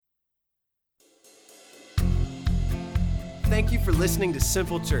Thank you for listening to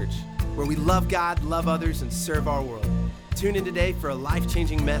Simple Church, where we love God, love others, and serve our world. Tune in today for a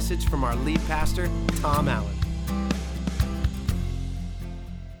life-changing message from our lead pastor, Tom Allen.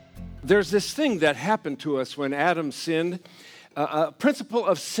 There's this thing that happened to us when Adam sinned. A principle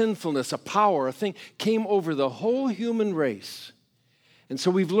of sinfulness, a power, a thing came over the whole human race. And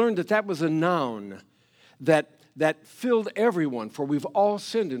so we've learned that that was a noun that filled everyone, for we've all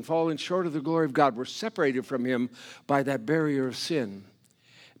sinned and fallen short of the glory of God. We're separated from him by that barrier of sin.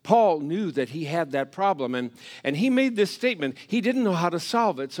 Paul knew that he had that problem, and he made this statement. He didn't know how to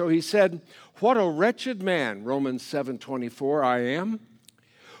solve it, so he said, "What a wretched man," Romans 7:24, "I am.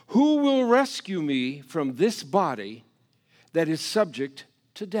 Who will rescue me from this body that is subject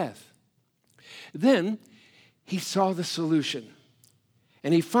to death?" Then he saw the solution,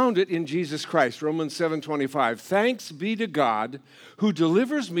 and he found it in Jesus Christ. Romans 7:25, "Thanks be to God who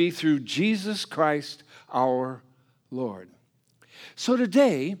delivers me through Jesus Christ our Lord." So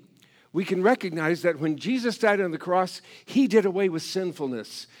today, we can recognize that when Jesus died on the cross, he did away with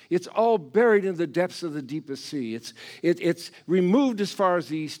sinfulness. It's all buried in the depths of the deepest sea. It's removed as far as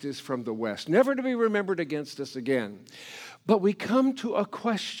the east is from the west, never to be remembered against us again. But we come to a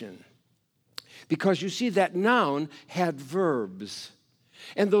question, because you see that noun had verbs,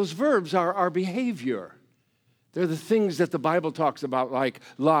 and those verbs are our behavior. They're the things that the Bible talks about, like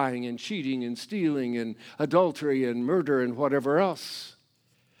lying and cheating and stealing and adultery and murder and whatever else.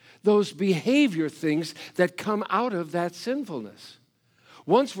 Those behavior things that come out of that sinfulness.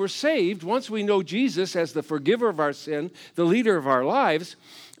 Once we're saved, once we know Jesus as the forgiver of our sin, the leader of our lives,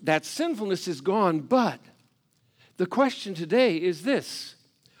 that sinfulness is gone. But the question today is this: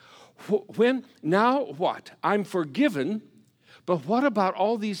 now what? I'm forgiven, but what about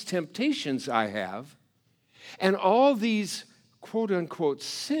all these temptations I have and all these quote-unquote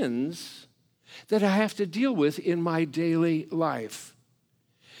sins that I have to deal with in my daily life?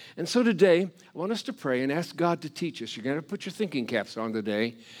 And so today, I want us to pray and ask God to teach us. You're going to put your thinking caps on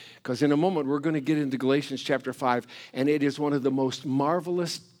today, because in a moment we're going to get into Galatians chapter 5, and it is one of the most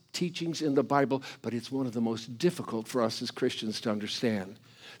marvelous teachings in the Bible, but it's one of the most difficult for us as Christians to understand.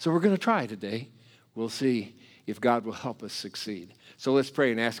 So we're going to try today. We'll see if God will help us succeed. So let's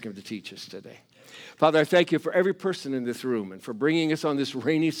pray and ask him to teach us today. Father, I thank you for every person in this room and for bringing us on this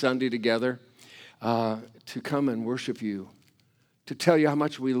rainy Sunday together to come and worship you, to tell you how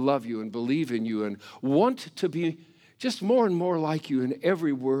much we love you and believe in you and want to be just more and more like you in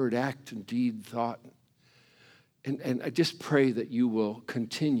every word, act, and deed, thought. And I just pray that you will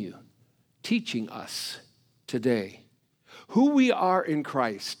continue teaching us today who we are in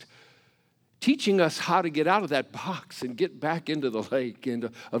Christ, teaching us how to get out of that box and get back into the lake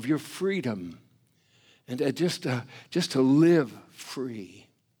of your freedom, and just to live free.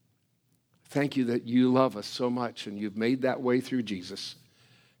 Thank you that you love us so much, and you've made that way through Jesus.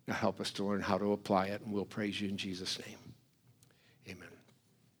 Now help us to learn how to apply it, and we'll praise you in Jesus' name. Amen.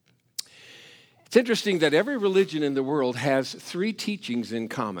 It's interesting that every religion in the world has three teachings in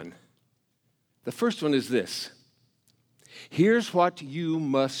common. The first one is this: here's what you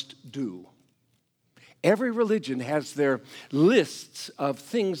must do. Every religion has their lists of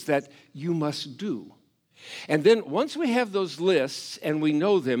things that you must do. And then once we have those lists and we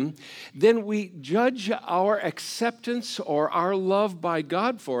know them, then we judge our acceptance or our love by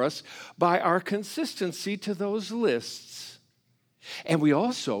God for us by our consistency to those lists. And we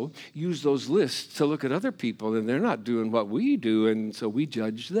also use those lists to look at other people, and they're not doing what we do, and so we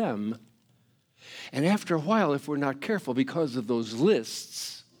judge them. And after a while, if we're not careful because of those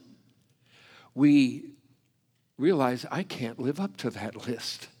lists, we realize I can't live up to that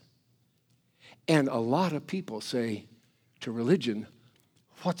list. And a lot of people say to religion,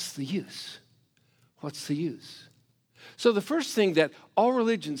 what's the use? What's the use? So the first thing that all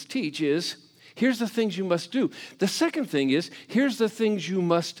religions teach is, here's the things you must do. The second thing is, here's the things you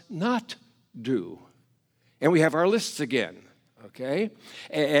must not do. And we have our lists again, okay?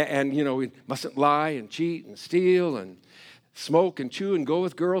 And you know, we mustn't lie and cheat and steal and smoke and chew and go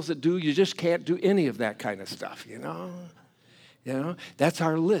with girls that do. You just can't do any of that kind of stuff, you know? You know, that's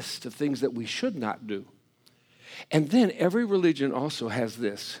our list of things that we should not do. And then every religion also has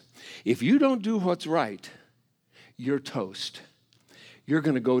this: if you don't do what's right, you're toast. You're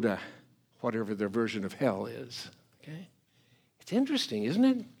going to go to whatever their version of hell is. Okay? It's interesting, isn't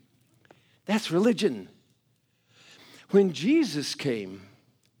it? That's religion. When Jesus came,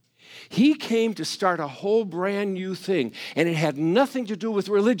 he came to start a whole brand new thing, and it had nothing to do with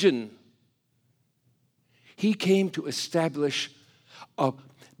religion. He came to establish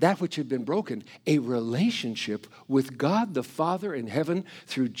that which had been broken, a relationship with God the Father in heaven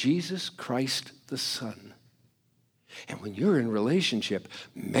through Jesus Christ the Son. And when you're in relationship,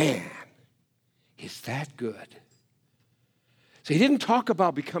 man, is that good. So he didn't talk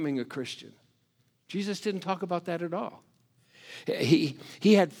about becoming a Christian. Jesus didn't talk about that at all. He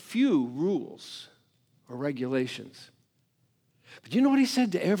had few rules or regulations. But you know what he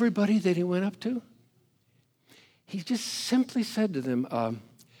said to everybody that he went up to? He just simply said to them,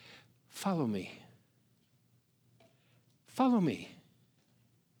 follow me. Follow me.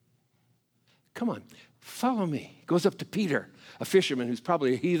 Come on, follow me. He goes up to Peter, a fisherman who's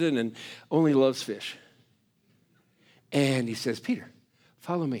probably a heathen and only loves fish. And he says, Peter,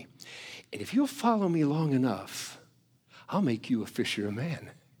 follow me. And if you'll follow me long enough, I'll make you a fisher of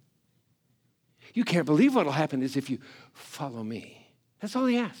men. You can't believe what will happen is if you follow me. That's all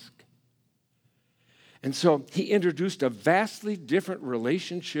he asked. And so he introduced a vastly different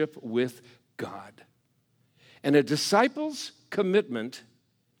relationship with God. And a disciple's commitment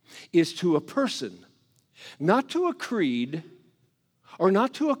is to a person, not to a creed or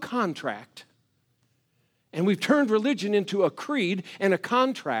not to a contract. And we've turned religion into a creed and a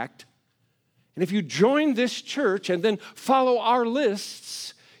contract. And if you join this church and then follow our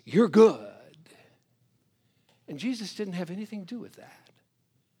lists, you're good. And Jesus didn't have anything to do with that.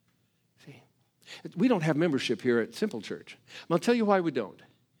 See, we don't have membership here at Simple Church. I'll tell you why we don't.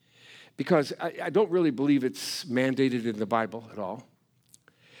 Because I don't really believe it's mandated in the Bible at all.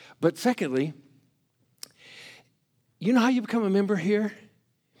 But secondly, you know how you become a member here?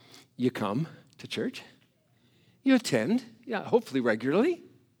 You come to church. You attend, hopefully regularly.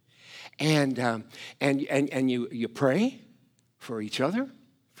 And you pray for each other,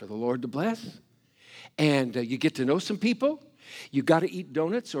 for the Lord to bless. And you get to know some people. You got to eat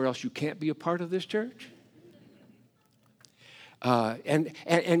donuts or else you can't be a part of this church. And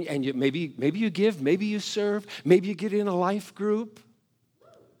you, maybe you give, maybe you serve, maybe you get in a life group.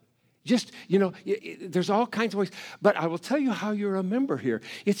 Just, there's all kinds of ways. But I will tell you how you're a member here.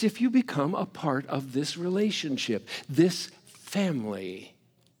 It's if you become a part of this relationship, this family.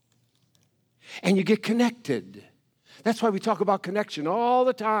 And you get connected. That's why we talk about connection all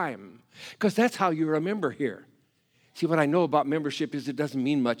the time. Because that's how you're a member here. See, what I know about membership is it doesn't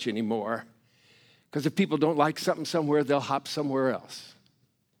mean much anymore. Because if people don't like something somewhere, they'll hop somewhere else.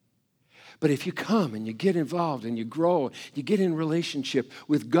 But if you come and you get involved and you grow, you get in relationship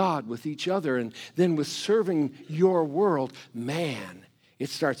with God, with each other, and then with serving your world, man, it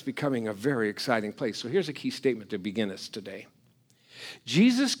starts becoming a very exciting place. So here's a key statement to begin us today.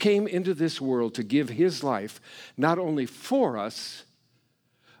 Jesus came into this world to give his life not only for us,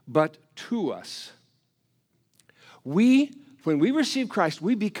 but to us. When we receive Christ,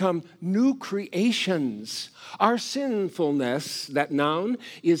 we become new creations. Our sinfulness, that noun,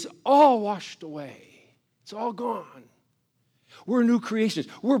 is all washed away. It's all gone. We're new creations.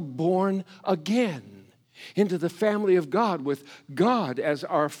 We're born again into the family of God with God as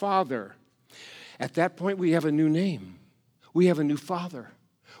our Father. At that point, we have a new name. We have a new Father.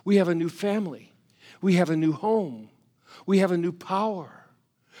 We have a new family. We have a new home. We have a new power.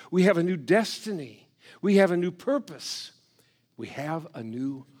 We have a new destiny. We have a new purpose. We have a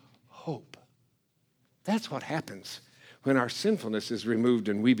new hope. That's what happens when our sinfulness is removed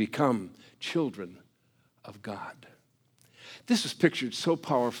and we become children of God. This was pictured so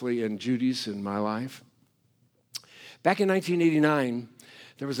powerfully in Judy's and my life. Back in 1989,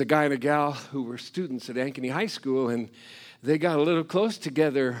 there was a guy and a gal who were students at Ankeny High School, and they got a little close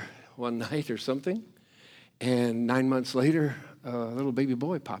together one night or something, and 9 months later, a little baby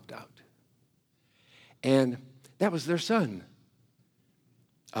boy popped out. And that was their son.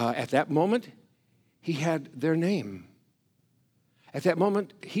 At that moment, he had their name. At that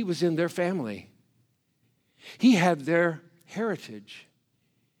moment, he was in their family. He had their heritage.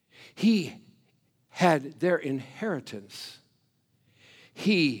 He had their inheritance.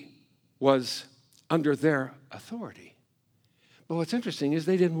 He was under their authority. But what's interesting is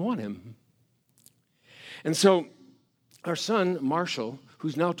they didn't want him. And so our son, Marshall,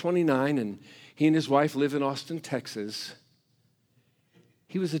 who's now 29, and he and his wife live in Austin, Texas,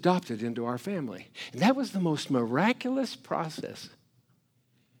 he was adopted into our family. And that was the most miraculous process.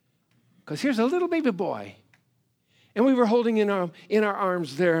 Because here's a little baby boy. And we were holding in our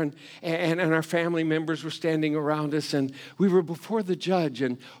arms there, and our family members were standing around us, and we were before the judge.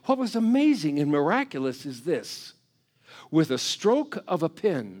 And what was amazing and miraculous is this. With a stroke of a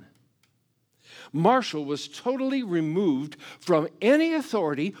pen, Marshall was totally removed from any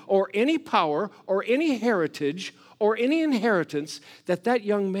authority or any power or any heritage or any inheritance that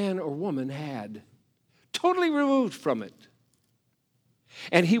young man or woman had. Totally removed from it.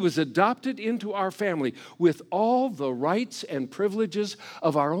 And he was adopted into our family with all the rights and privileges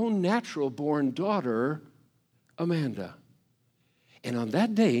of our own natural-born daughter Amanda. And on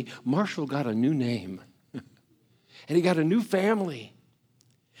that day, Marshall got a new name. And he got a new family.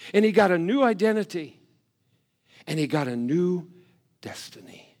 And he got a new identity. And he got a new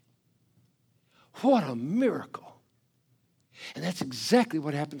destiny. What a miracle. And that's exactly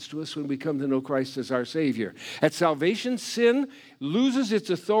what happens to us when we come to know Christ as our Savior. At salvation, sin loses its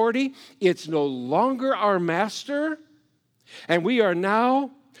authority. It's no longer our master. And we are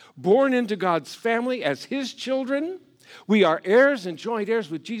now born into God's family as His children. We are heirs and joint heirs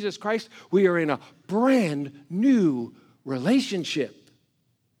with Jesus Christ. We are in a brand new relationship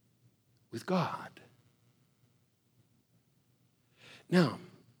with God. Now,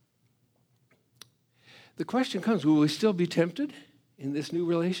 the question comes, will we still be tempted in this new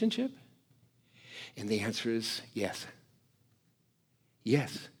relationship? And the answer is yes.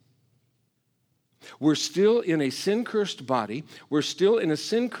 Yes. We're still in a sin-cursed body. We're still in a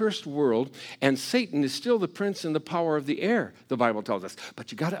sin-cursed world. And Satan is still the prince and the power of the air, the Bible tells us.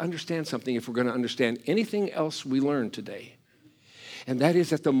 But you got to understand something if we're going to understand anything else we learn today. And that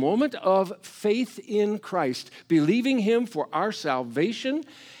is at the moment of faith in Christ, believing Him for our salvation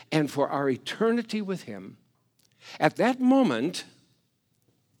and for our eternity with Him, at that moment,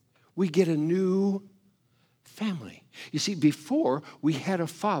 we get a new family. You see, before, we had a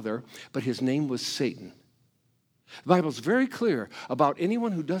father, but his name was Satan. The Bible's very clear about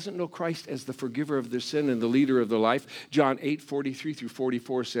anyone who doesn't know Christ as the forgiver of their sin and the leader of their life. John 8:43 through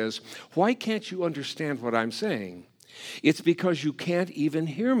 44 says, "Why can't you understand what I'm saying? It's because you can't even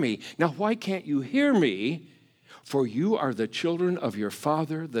hear me. Now, why can't you hear me? For you are the children of your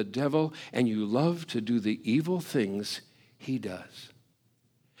father, the devil, and you love to do the evil things he does."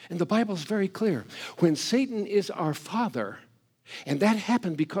 And the Bible's very clear. When Satan is our father, and that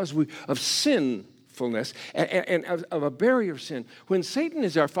happened because of sinfulness and of a barrier of sin. When Satan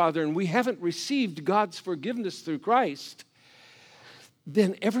is our father and we haven't received God's forgiveness through Christ,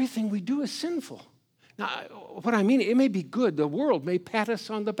 then everything we do is sinful. Now, what I mean, it may be good. The world may pat us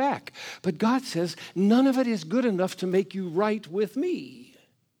on the back. But God says, none of it is good enough to make you right with me.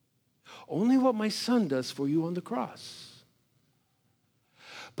 Only what my Son does for you on the cross.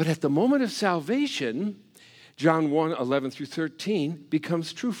 But at the moment of salvation, John 1:11 through 13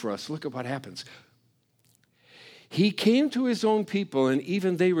 becomes true for us. Look at what happens. He came to his own people, and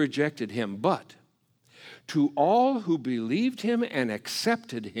even they rejected him. But to all who believed him and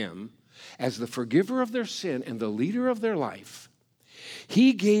accepted him as the forgiver of their sin and the leader of their life,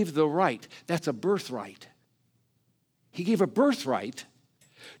 he gave the right. That's a birthright. He gave a birthright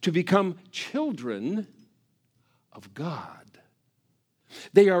to become children of God.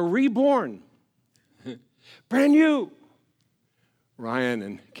 They are reborn. Brand new. Ryan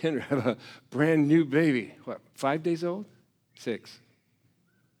and Kendra have a brand new baby. What, 5 days old? 6?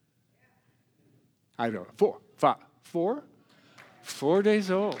 I don't know. 4? 5? 4? 4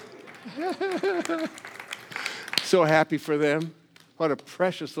 days old. So happy for them. What a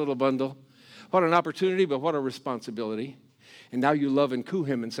precious little bundle. What an opportunity, but what a responsibility. And now you love and coo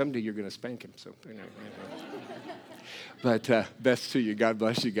him, and someday you're going to spank him. So, But best to you. God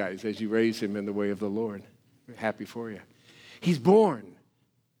bless you guys as you raise him in the way of the Lord. We're happy for you. He's born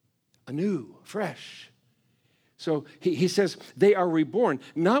anew, fresh. So he says they are reborn,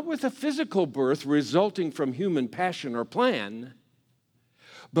 not with a physical birth resulting from human passion or plan,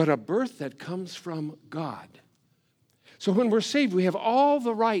 but a birth that comes from God. So when we're saved, we have all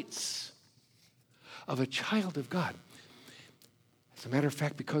the rights of a child of God. As a matter of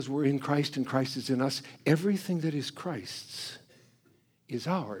fact, because we're in Christ and Christ is in us, everything that is Christ's is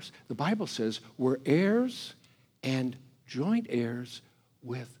ours. The Bible says we're heirs and joint heirs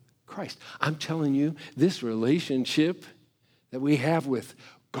with Christ. I'm telling you, this relationship that we have with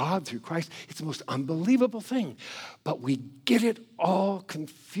God through Christ, it's the most unbelievable thing. But we get it all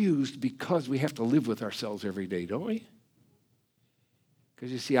confused because we have to live with ourselves every day, don't we?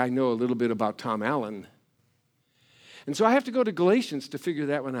 Because you see, I know a little bit about Tom Allen. And so I have to go to Galatians to figure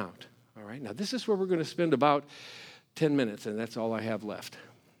that one out. All right, now this is where we're going to spend about 10 minutes, and that's all I have left.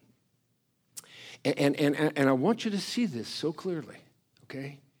 And I want you to see this so clearly,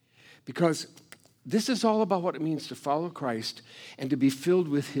 okay? Because this is all about what it means to follow Christ and to be filled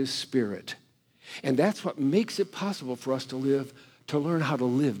with His Spirit. And that's what makes it possible for us to learn how to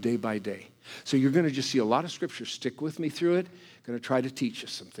live day by day. So you're going to just see a lot of scripture. Stick with me through it. I'm going to try to teach you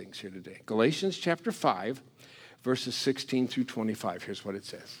some things here today. Galatians chapter 5, verses 16 through 25. Here's what it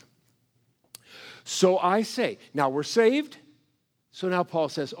says. So I say, now we're saved. So now Paul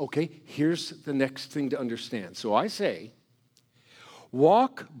says, okay, here's the next thing to understand. So I say,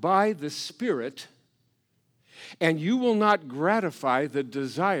 walk by the Spirit, and you will not gratify the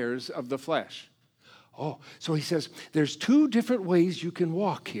desires of the flesh. Oh, so he says, there's two different ways you can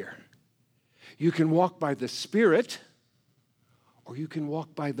walk here. You can walk by the Spirit, or you can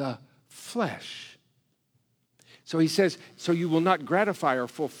walk by the flesh. So he says, so you will not gratify or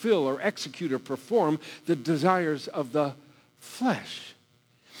fulfill or execute or perform the desires of the flesh.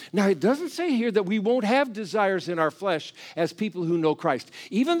 Now, it doesn't say here that we won't have desires in our flesh as people who know Christ.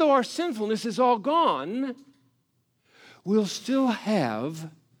 Even though our sinfulness is all gone, we'll still have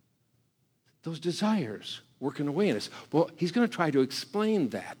those desires working away in us. Well, he's going to try to explain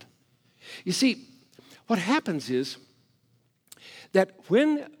that. You see, what happens is that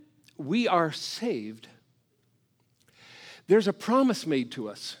when we are saved, there's a promise made to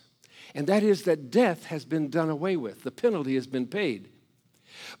us, and that is that death has been done away with. The penalty has been paid.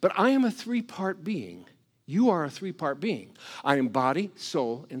 But I am a three-part being. You are a three-part being. I am body,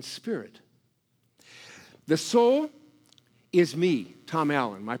 soul, and spirit. The soul is me, Tom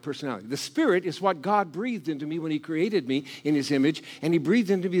Allen, my personality. The spirit is what God breathed into me when he created me in his image, and he breathed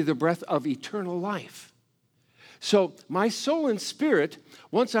into me the breath of eternal life. So my soul and spirit,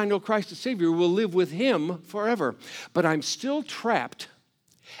 once I know Christ as Savior, will live with him forever. But I'm still trapped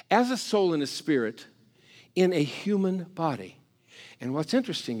as a soul and a spirit in a human body. And what's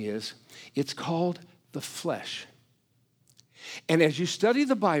interesting is it's called the flesh. And as you study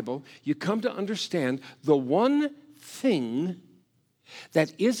the Bible, you come to understand the one thing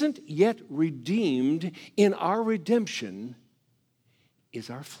that isn't yet redeemed in our redemption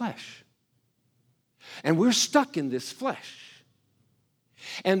is our flesh. And we're stuck in this flesh.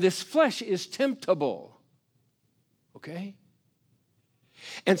 And this flesh is temptable. Okay?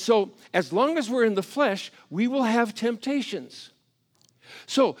 And so, as long as we're in the flesh, we will have temptations.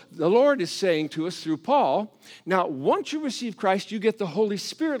 So, the Lord is saying to us through Paul, now, once you receive Christ, you get the Holy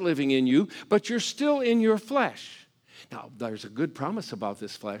Spirit living in you, but you're still in your flesh. Now, there's a good promise about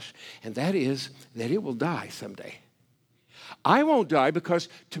this flesh, and that is that it will die someday. I won't die because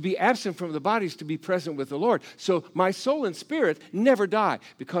to be absent from the body is to be present with the Lord. So my soul and spirit never die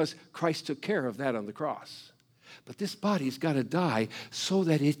because Christ took care of that on the cross. But this body's got to die so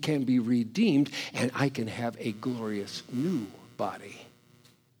that it can be redeemed and I can have a glorious new body.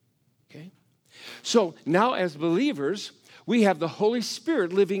 Okay? So now as believers, we have the Holy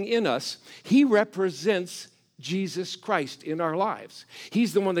Spirit living in us. He represents Jesus Christ in our lives.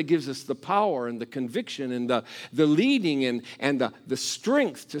 He's the one that gives us the power and the conviction and the leading and the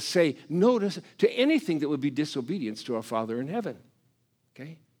strength to say no to anything that would be disobedience to our Father in heaven.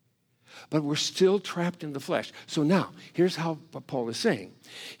 Okay? But we're still trapped in the flesh. So now, here's how Paul is saying.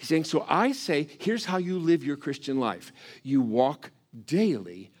 He's saying, so I say, here's how you live your Christian life. You walk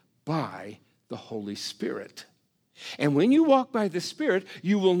daily by the Holy Spirit. And when you walk by the Spirit,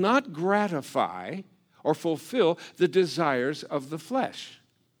 you will not gratify or fulfill the desires of the flesh.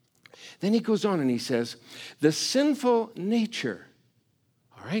 Then he goes on and he says, the sinful nature.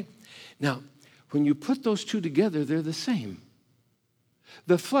 All right? Now, when you put those two together, they're the same.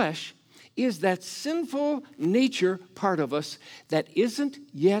 The flesh is that sinful nature part of us that isn't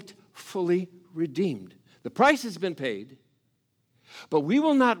yet fully redeemed. The price has been paid, but we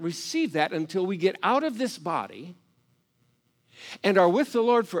will not receive that until we get out of this body and are with the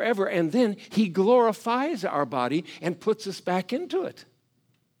Lord forever, and then he glorifies our body and puts us back into it.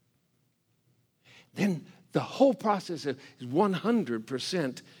 Then the whole process is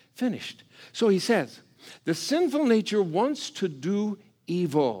 100% finished. So he says, the sinful nature wants to do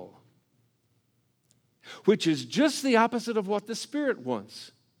evil, which is just the opposite of what the Spirit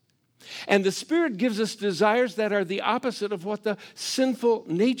wants. And the Spirit gives us desires that are the opposite of what the sinful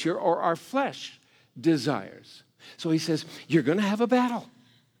nature or our flesh desires. So he says, you're going to have a battle.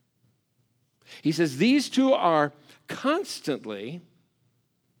 He says, these two are constantly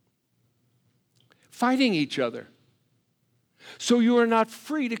fighting each other. So you are not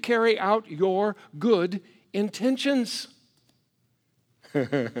free to carry out your good intentions.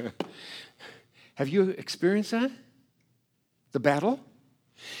 Have you experienced that? The battle?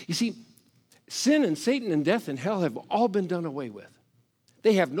 You see, sin and Satan and death and hell have all been done away with.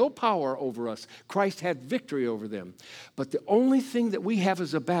 They have no power over us. Christ had victory over them. But the only thing that we have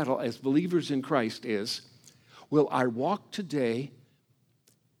as a battle as believers in Christ is, will I walk today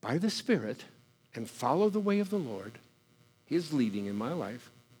by the Spirit and follow the way of the Lord, his leading in my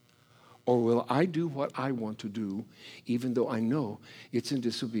life, or will I do what I want to do, even though I know it's in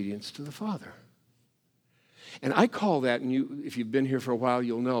disobedience to the Father? And I call that, and you, if you've been here for a while,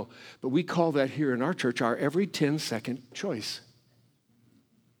 you'll know, but we call that here in our church our every 10-second choice.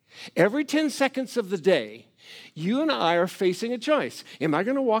 Every 10 seconds of the day, you and I are facing a choice. Am I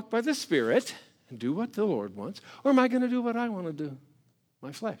going to walk by the Spirit and do what the Lord wants, or am I going to do what I want to do,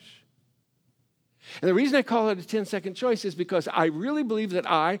 my flesh? And the reason I call it a 10-second choice is because I really believe that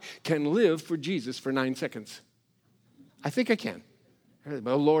I can live for Jesus for 9 seconds. I think I can.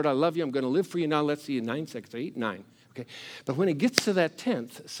 Oh, Lord, I love you. I'm going to live for you now. Let's see, 9 seconds, 8, 9. Okay. But when it gets to that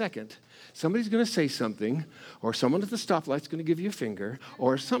 10th second, somebody's going to say something, or someone at the stoplight's going to give you a finger,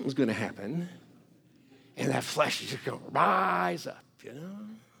 or something's going to happen, and that flesh is just going to rise up, you know?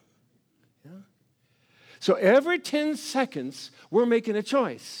 Yeah. So every 10 seconds, we're making a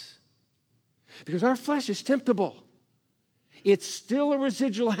choice. Because our flesh is temptable. It's still a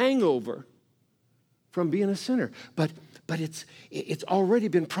residual hangover from being a sinner. But it's already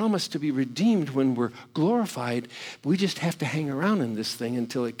been promised to be redeemed when we're glorified. We just have to hang around in this thing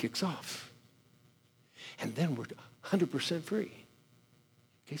until it kicks off. And then we're 100% free.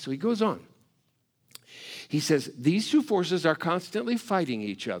 Okay, so he goes on. He says, these two forces are constantly fighting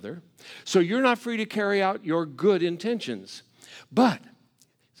each other, so you're not free to carry out your good intentions. But,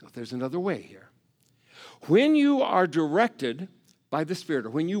 so there's another way here. When you are directed by the Spirit,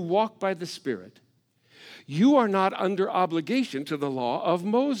 or when you walk by the Spirit, you are not under obligation to the law of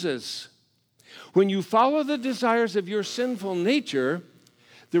Moses. When you follow the desires of your sinful nature,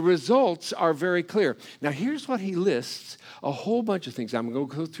 the results are very clear. Now, here's what he lists, a whole bunch of things. I'm going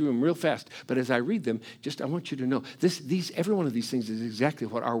to go through them real fast, but as I read them, I want you to know, every one of these things is exactly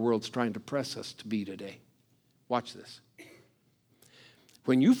what our world's trying to press us to be today. Watch this.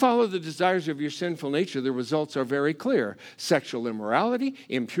 When you follow the desires of your sinful nature, the results are very clear. Sexual immorality,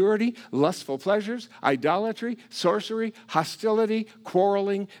 impurity, lustful pleasures, idolatry, sorcery, hostility,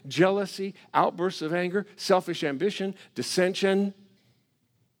 quarreling, jealousy, outbursts of anger, selfish ambition, dissension,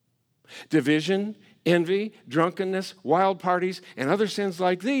 division, envy, drunkenness, wild parties, and other sins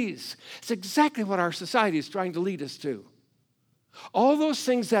like these. It's exactly what our society is trying to lead us to. All those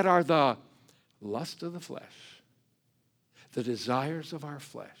things that are the lust of the flesh, the desires of our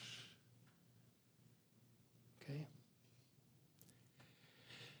flesh. Okay?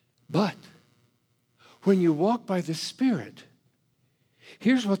 But when you walk by the Spirit,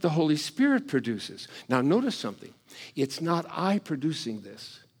 here's what the Holy Spirit produces. Now notice something. It's not I producing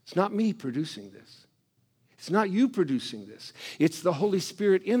this. It's not me producing this. It's not you producing this. It's the Holy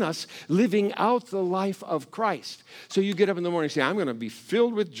Spirit in us living out the life of Christ. So you get up in the morning and say, I'm going to be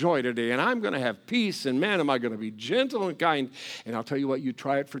filled with joy today, and I'm going to have peace, and man, am I going to be gentle and kind. And I'll tell you what, you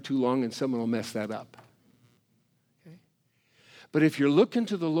try it for too long, and someone will mess that up. Okay? But if you're looking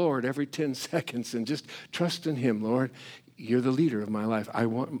to the Lord every 10 seconds and just trust in Him, Lord, you're the leader of my life.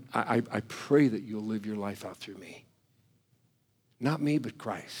 I pray that you'll live your life out through me. Not me, but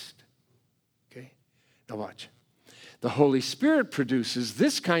Christ. Now watch. The Holy Spirit produces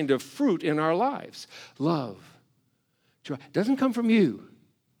this kind of fruit in our lives. Love, joy. It doesn't come from you.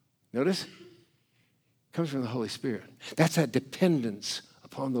 Notice? It comes from the Holy Spirit. That's that dependence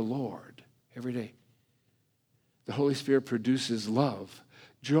upon the Lord every day. The Holy Spirit produces love,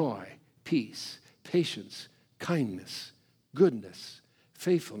 joy, peace, patience, kindness, goodness,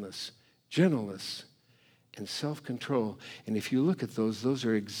 faithfulness, gentleness, and self-control. And if you look at those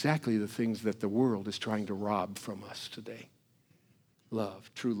are exactly the things that the world is trying to rob from us today.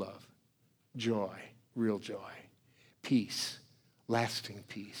 Love, true love, joy, real joy, peace, lasting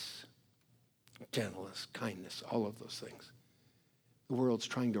peace, gentleness, kindness, all of those things. The world's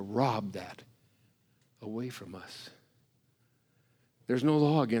trying to rob that away from us. There's no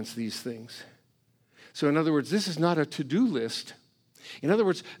law against these things. So in other words, this is not a to-do list. In other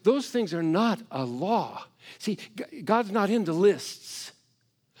words, those things are not a law. See, God's not into lists.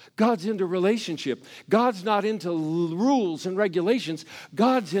 God's into relationship. God's not into rules and regulations.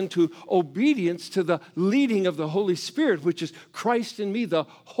 God's into obedience to the leading of the Holy Spirit, which is Christ in me, the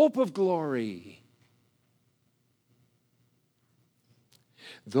hope of glory.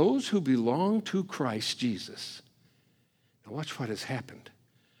 Those who belong to Christ Jesus. Now watch what has happened.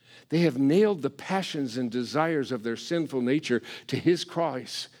 They have nailed the passions and desires of their sinful nature to His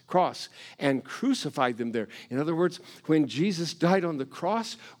cross and crucified them there. In other words, when Jesus died on the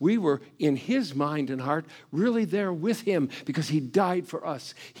cross, we were in His mind and heart really there with Him because He died for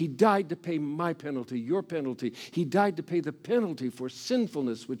us. He died to pay my penalty, your penalty. He died to pay the penalty for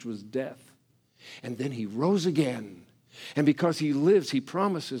sinfulness, which was death. And then He rose again. And because He lives, He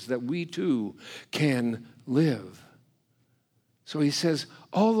promises that we too can live. So He says,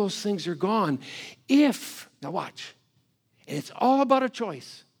 all those things are gone if, now watch, and it's all about a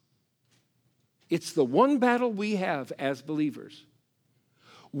choice. It's the one battle we have as believers.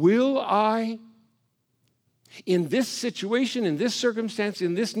 Will I, in this situation, in this circumstance,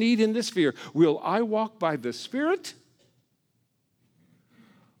 in this need, in this fear, will I walk by the Spirit?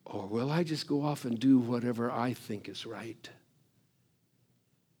 Or will I just go off and do whatever I think is right?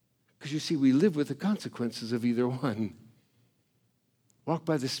 Because you see, we live with the consequences of either one. Walk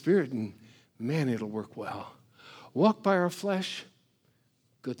by the Spirit and man, it'll work well. Walk by our flesh,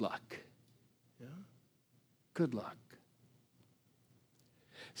 good luck. Yeah? Good luck.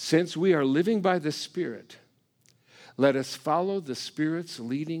 Since we are living by the Spirit, let us follow the Spirit's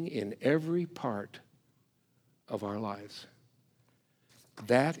leading in every part of our lives.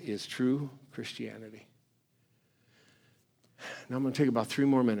 That is true Christianity. Now I'm going to take about 3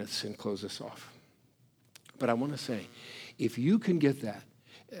 more minutes and close this off. But I want to say, if you can get that,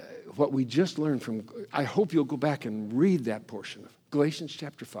 what we just learned from, I hope you'll go back and read that portion of Galatians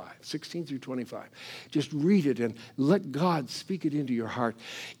chapter 5, 16 through 25. Just read it and let God speak it into your heart.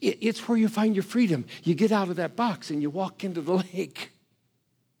 It's where you find your freedom. You get out of that box and you walk into the lake.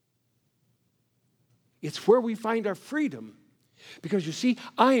 It's where we find our freedom. Because you see,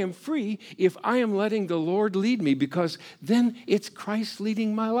 I am free if I am letting the Lord lead me, because then it's Christ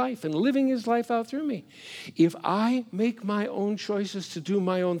leading my life and living his life out through me. If I make my own choices to do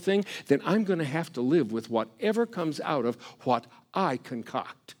my own thing, then I'm going to have to live with whatever comes out of what I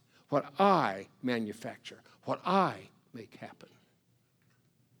concoct, what I manufacture, what I make happen.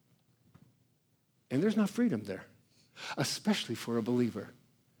 And there's not freedom there, especially for a believer.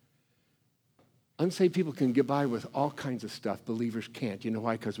 Unsaved people can get by with all kinds of stuff. Believers can't. You know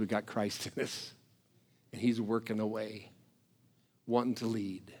why? Because we got Christ in us. And he's working away, wanting to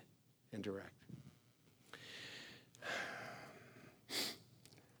lead and direct.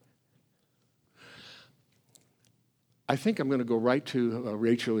 I think I'm going to go right to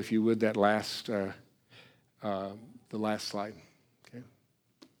Rachel, if you would, that last, the last slide. Okay.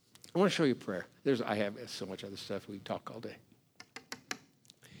 I want to show you a prayer. I have so much other stuff. We talk all day.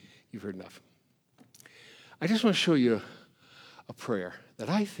 You've heard enough. I just want to show you a prayer that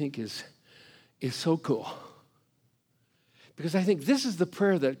I think is so cool. Because I think this is the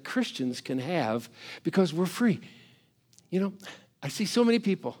prayer that Christians can have because we're free. You know, I see so many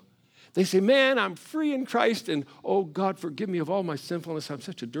people. They say, man, I'm free in Christ, and oh, God, forgive me of all my sinfulness. I'm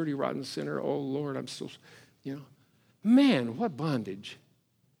such a dirty, rotten sinner. Oh, Lord, I'm so, Man, what bondage.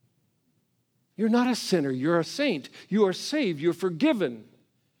 You're not a sinner. You're a saint. You are saved. You're forgiven.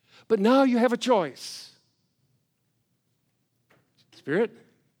 But now you have a choice. Spirit,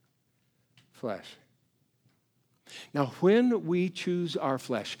 flesh. Now, when we choose our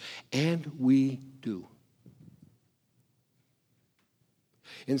flesh, and we do,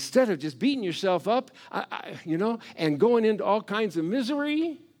 instead of just beating yourself up, and going into all kinds of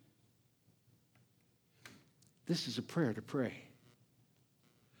misery, this is a prayer to pray.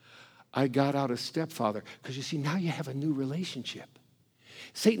 I got out a stepfather, because you see, now you have a new relationship.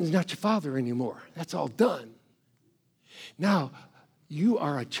 Satan's not your father anymore. That's all done. Now, you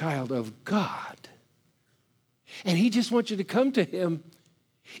are a child of God. And he just wants you to come to him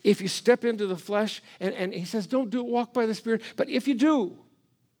if you step into the flesh. And he says, don't do it, walk by the Spirit. But if you do,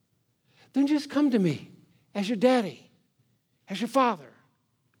 then just come to me as your daddy, as your father.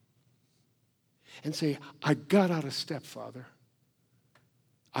 And say, I got out of step, Father.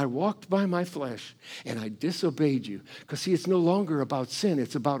 I walked by my flesh and I disobeyed you. Because see, it's no longer about sin.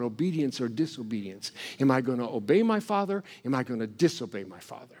 It's about obedience or disobedience. Am I going to obey my father? Am I going to disobey my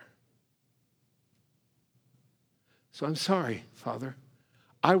father? So I'm sorry, Father.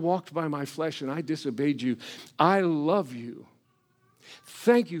 I walked by my flesh and I disobeyed you. I love you.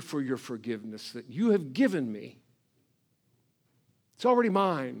 Thank you for your forgiveness that you have given me. It's already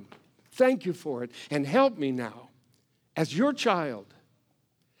mine. Thank you for it. And help me now, as your child,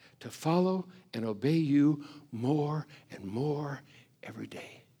 to follow and obey you more and more every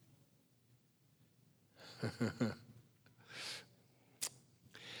day.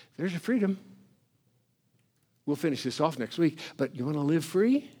 There's your freedom. We'll finish this off next week, but you want to live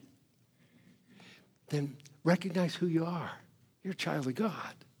free? Then recognize who you are. You're a child of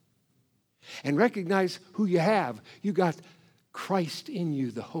God. And recognize who you have. You got Christ in you,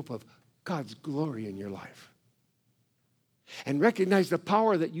 the hope of God's glory in your life. And recognize the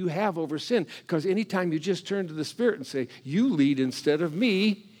power that you have over sin. Because anytime you just turn to the Spirit and say, you lead instead of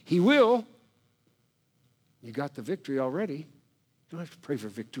me, he will. You got the victory already. You don't have to pray for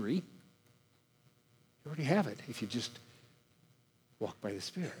victory. You already have it if you just walk by the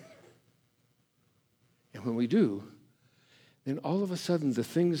Spirit. And when we do, then all of a sudden the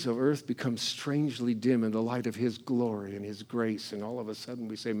things of earth become strangely dim in the light of his glory and his grace. And all of a sudden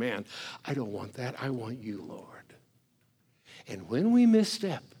we say, man, I don't want that. I want you, Lord. And when we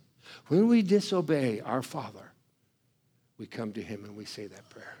misstep, when we disobey our Father, we come to him and we say that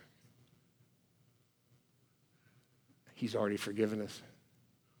prayer. He's already forgiven us.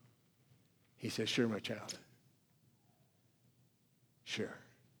 He says, sure, my child. Sure.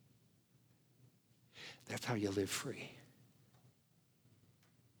 That's how you live free.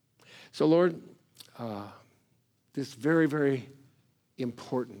 So, Lord, this very, very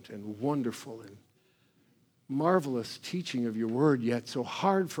important and wonderful and marvelous teaching of your word, yet so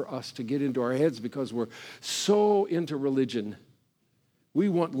hard for us to get into our heads because we're so into religion. We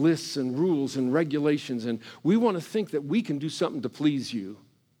want lists and rules and regulations, and we want to think that we can do something to please you.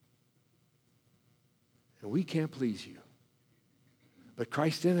 And we can't please you. But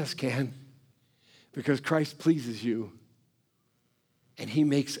Christ in us can, because Christ pleases you, and he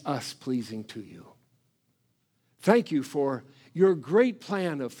makes us pleasing to you. Thank you for your great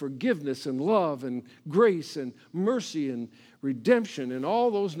plan of forgiveness and love and grace and mercy and redemption and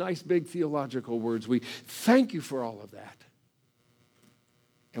all those nice big theological words. We thank you for all of that.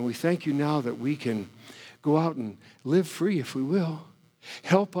 And we thank you now that we can go out and live free if we will.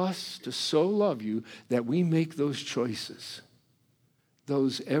 Help us to so love you that we make those choices,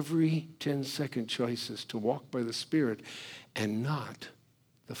 those every 10-second choices to walk by the Spirit and not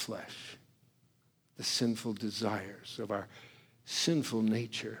the flesh, the sinful desires of our sinful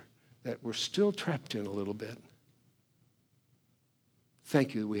nature that we're still trapped in a little bit.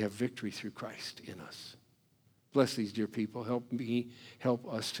 Thank you that we have victory through Christ in us. Bless these dear people. Help me,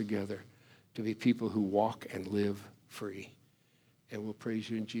 help us together to be people who walk and live free. And we'll praise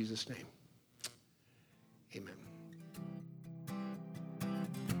you in Jesus' name. Amen.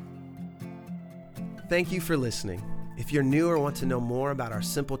 Thank you for listening. If you're new or want to know more about our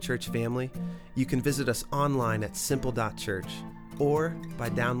Simple Church family, you can visit us online at simple.church or by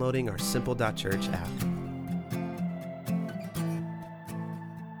downloading our simple.church app.